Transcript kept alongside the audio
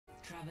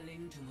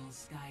Traveling to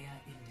Volskaya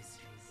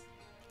Industries.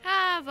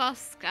 Ah,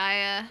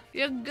 Volskaya.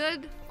 You're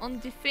good on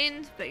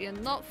defend, but you're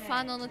not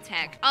fun on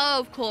attack. Oh,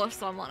 of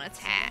course I'm on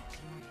attack.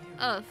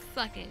 Oh,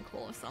 fucking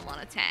course I'm on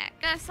attack.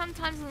 You know,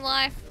 sometimes in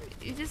life,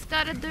 you just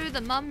gotta do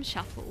the mum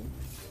shuffle.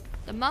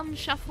 The mum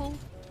shuffle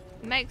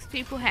makes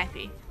people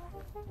happy.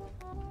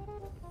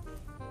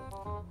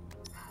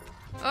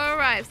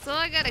 Alright, so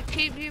I gotta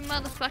keep you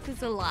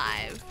motherfuckers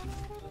alive.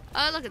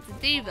 Oh, look, it's a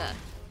diva.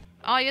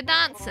 Oh, you're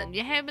dancing.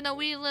 You're having a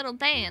wee little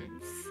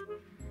dance.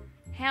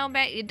 How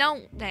about you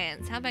don't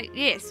dance? How about...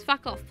 Yes,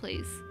 fuck off,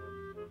 please.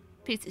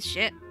 Piece of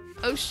shit.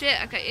 Oh, shit.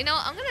 Okay, you know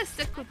what? I'm gonna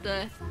stick with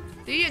the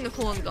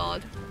unicorn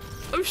god.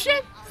 Oh,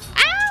 shit.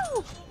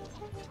 Ow!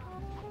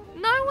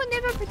 No one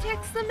ever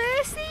protects the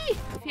Mercy.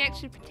 If you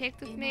actually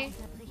protected me,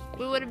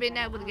 we would have been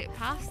able to get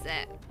past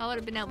that. I would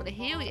have been able to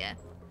heal you.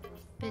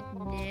 But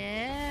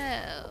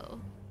no.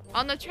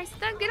 Oh, no, Tracer,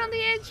 don't get on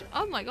the edge.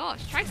 Oh, my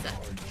gosh. Tracer.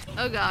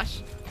 Oh,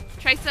 gosh.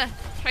 Tracer,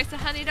 Tracer,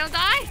 honey, don't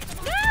die.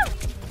 No!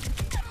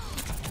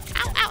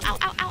 Ow, ow, ow,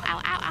 ow, ow, ow,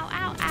 ow,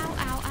 ow, ow,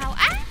 ow, ow,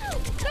 ow!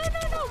 No,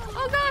 no, no!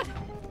 Oh, God!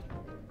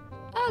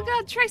 Oh,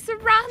 God, Tracer,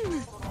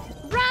 run!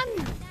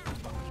 Run!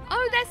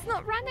 Oh, that's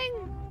not running!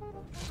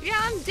 Yeah,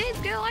 I'm dead,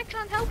 girl, I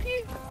can't help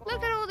you.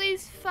 Look at all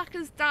these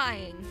fuckers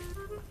dying.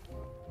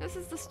 This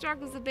is the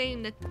struggles of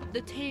being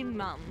the team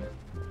mum.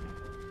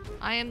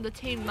 I am the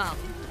team mum.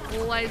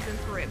 Always and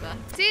forever.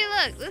 See,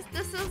 look,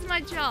 this is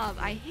my job.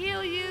 I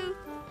heal you.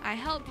 I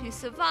help you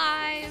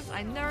survive,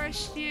 I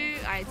nourish you,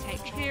 I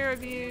take care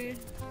of you.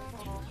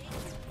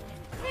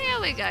 There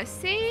we go,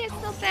 see? It's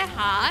not that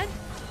hard.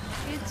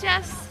 You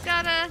just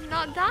gotta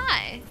not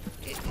die.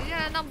 You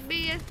gotta not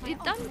be a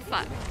dumb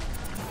fuck.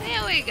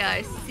 There we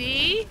go,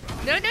 see?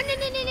 No, no, no,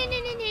 no, no, no,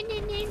 no, no, no,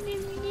 no,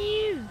 no,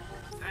 no.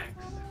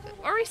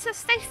 Orisa,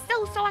 stay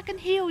still so I can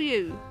heal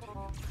you.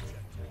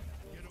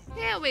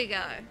 There we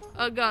go.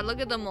 Oh god, look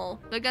at them all.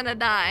 They're gonna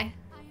die.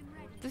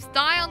 Just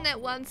die on that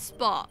one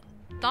spot.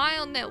 Die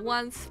on that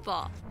one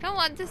spot. Come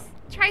on, just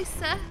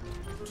Tracer.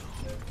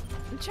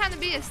 I'm trying to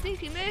be a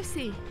sneaky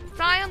Mercy.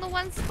 Die on the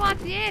one spot,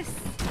 yes.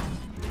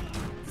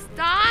 Just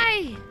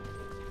die.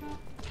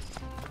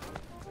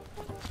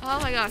 Oh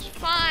my gosh,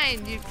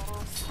 fine, you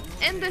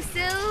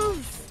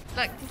imbeciles.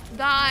 Like, just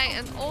die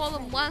and all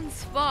in one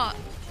spot.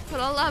 For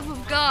the love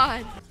of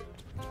God.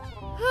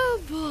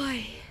 Oh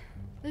boy.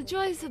 The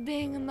joys of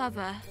being a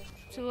mother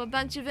to a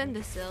bunch of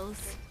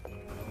imbeciles.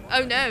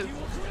 Oh no.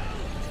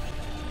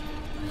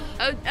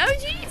 Oh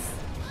jeez!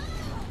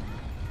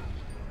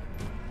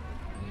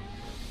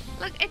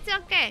 Look, it's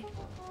okay.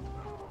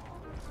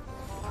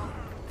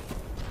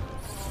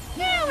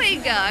 There we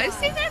go.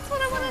 See, that's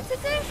what I wanted to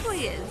do for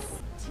you.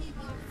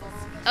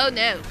 Oh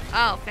no.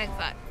 Oh, thank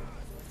fuck.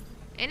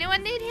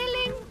 Anyone need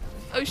healing?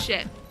 Oh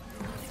shit.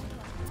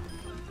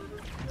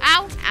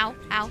 Ow, ow,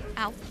 ow,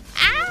 ow.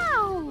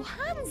 Ow!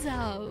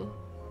 Hanzo!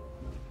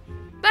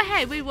 But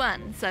hey, we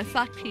won, so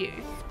fuck you.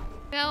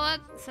 You know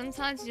what?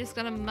 Sometimes you just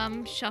gotta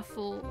mum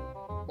shuffle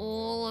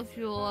all of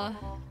your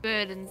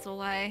burdens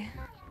away.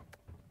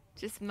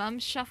 Just mum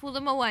shuffle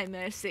them away,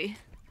 Mercy.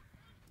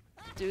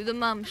 Do the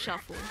mum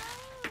shuffle.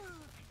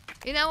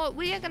 You know what?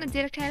 We are gonna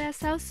dedicate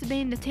ourselves to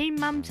being the team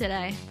mum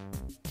today.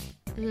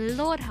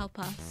 Lord help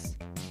us.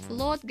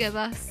 Lord give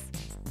us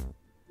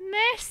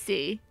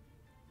mercy.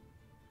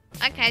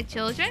 Okay,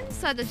 children,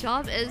 so the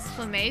job is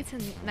for me to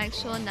make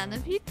sure none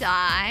of you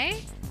die.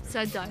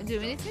 So don't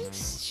do anything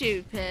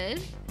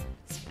stupid.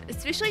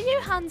 Especially you,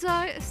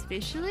 Hanzo.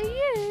 Especially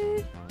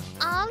you.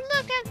 Oh,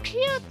 look how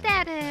cute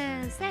that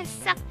is. That's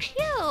so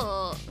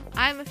cute.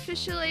 I'm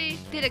officially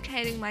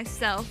dedicating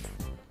myself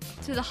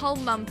to the whole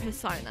mum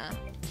persona.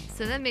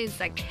 So that means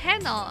I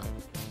cannot,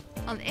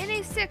 on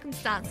any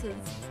circumstances,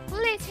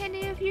 let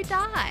any of you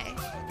die.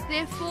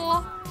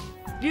 Therefore,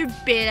 you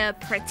better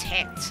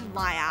protect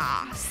my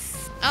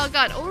ass. Oh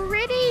god,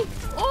 already?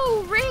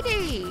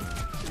 Already?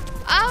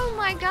 Oh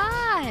my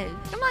god.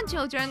 Come on,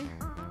 children.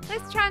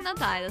 Let's try not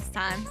die this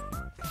time.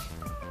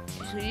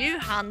 So you,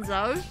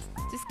 Hanzo,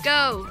 just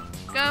go.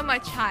 Go, my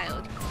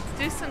child.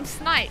 Do some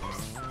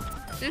snipes.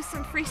 Do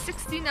some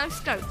 360 no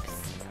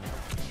scopes.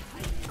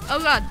 Oh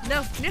god,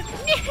 no, no,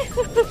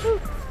 no!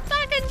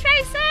 Fucking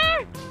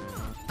Tracer!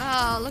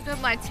 Oh, look at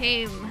my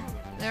team.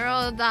 They're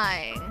all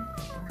dying.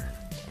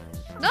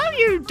 No,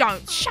 you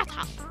don't. Shut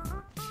up.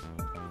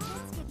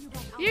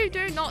 You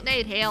do not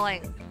need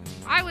healing.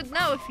 I would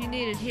know if you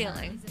needed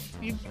healing.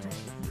 You...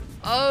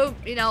 Oh,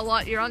 you know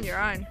what? You're on your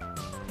own.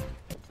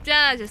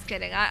 Just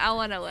kidding. I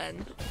want to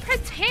win.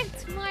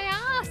 Protect my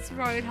ass,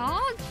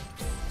 Roadhog.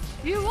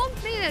 You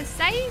want me to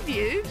save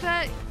you,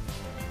 but...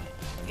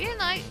 You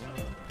know,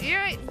 you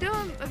ain't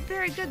doing a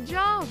very good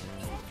job.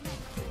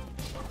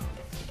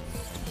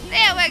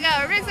 There we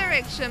go.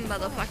 Resurrection,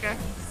 motherfucker.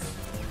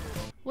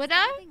 Widow?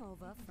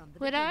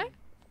 Widow?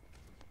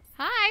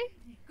 Hi.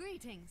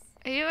 Greetings.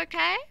 Are you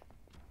okay?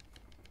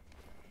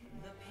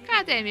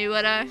 God damn you,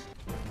 Widow.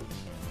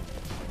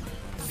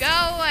 Go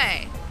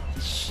away.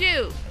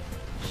 Shoot.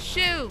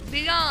 Shoot.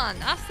 Be gone.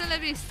 Hasta la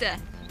vista.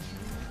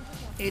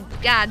 You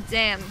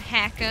goddamn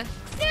hacker.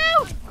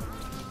 No!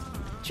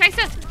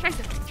 Tracer!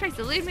 Tracer!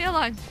 Tracer, leave me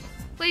alone.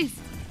 Please.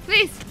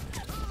 Please.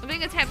 I'm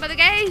being attacked by the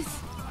gays.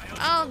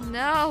 Oh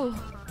no.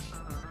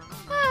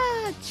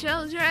 Ah,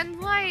 children,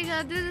 why are you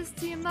gonna do this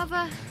to your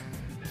mother?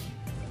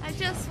 I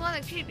just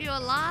want to keep you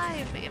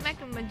alive, but you're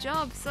making my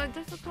job so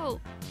difficult.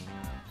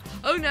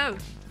 Oh no.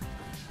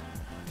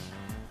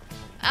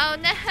 Oh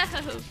no.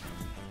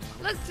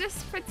 Look,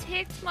 just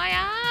protect my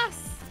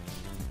ass.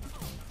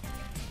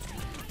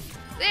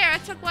 There, I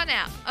took one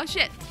out. Oh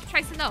shit.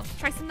 Tracer, no.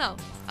 Tracer, no.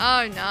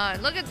 Oh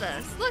no. Look at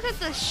this. Look at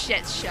this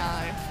shit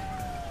show.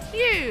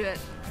 You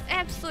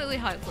absolutely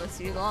hopeless,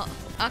 you lot.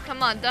 Oh,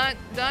 come on.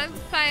 Don't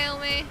fail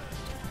me.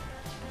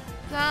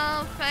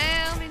 Don't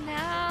fail me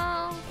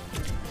now.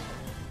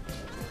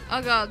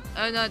 Oh god.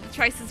 Oh no. The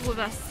Tracer's with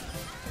us.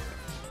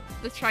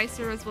 The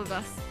Tracer is with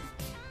us.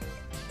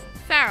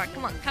 Farrah,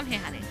 come on. Come here,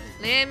 honey.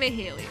 Let me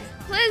heal you.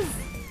 Please.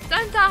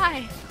 Don't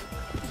die.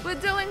 We're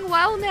doing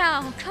well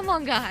now. Come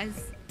on,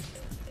 guys.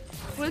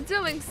 We're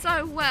doing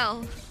so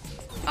well.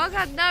 Oh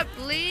god, nope.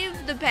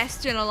 Leave the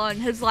Bastion alone.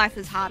 His life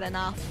is hard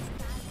enough.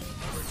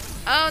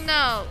 Oh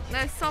no.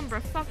 No,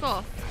 Sombra. Fuck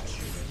off.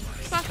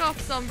 Fuck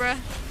off, Sombra.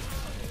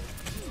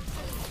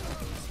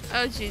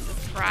 Oh,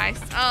 Jesus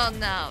Christ. Oh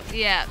no.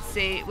 Yeah,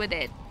 see, we're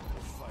dead.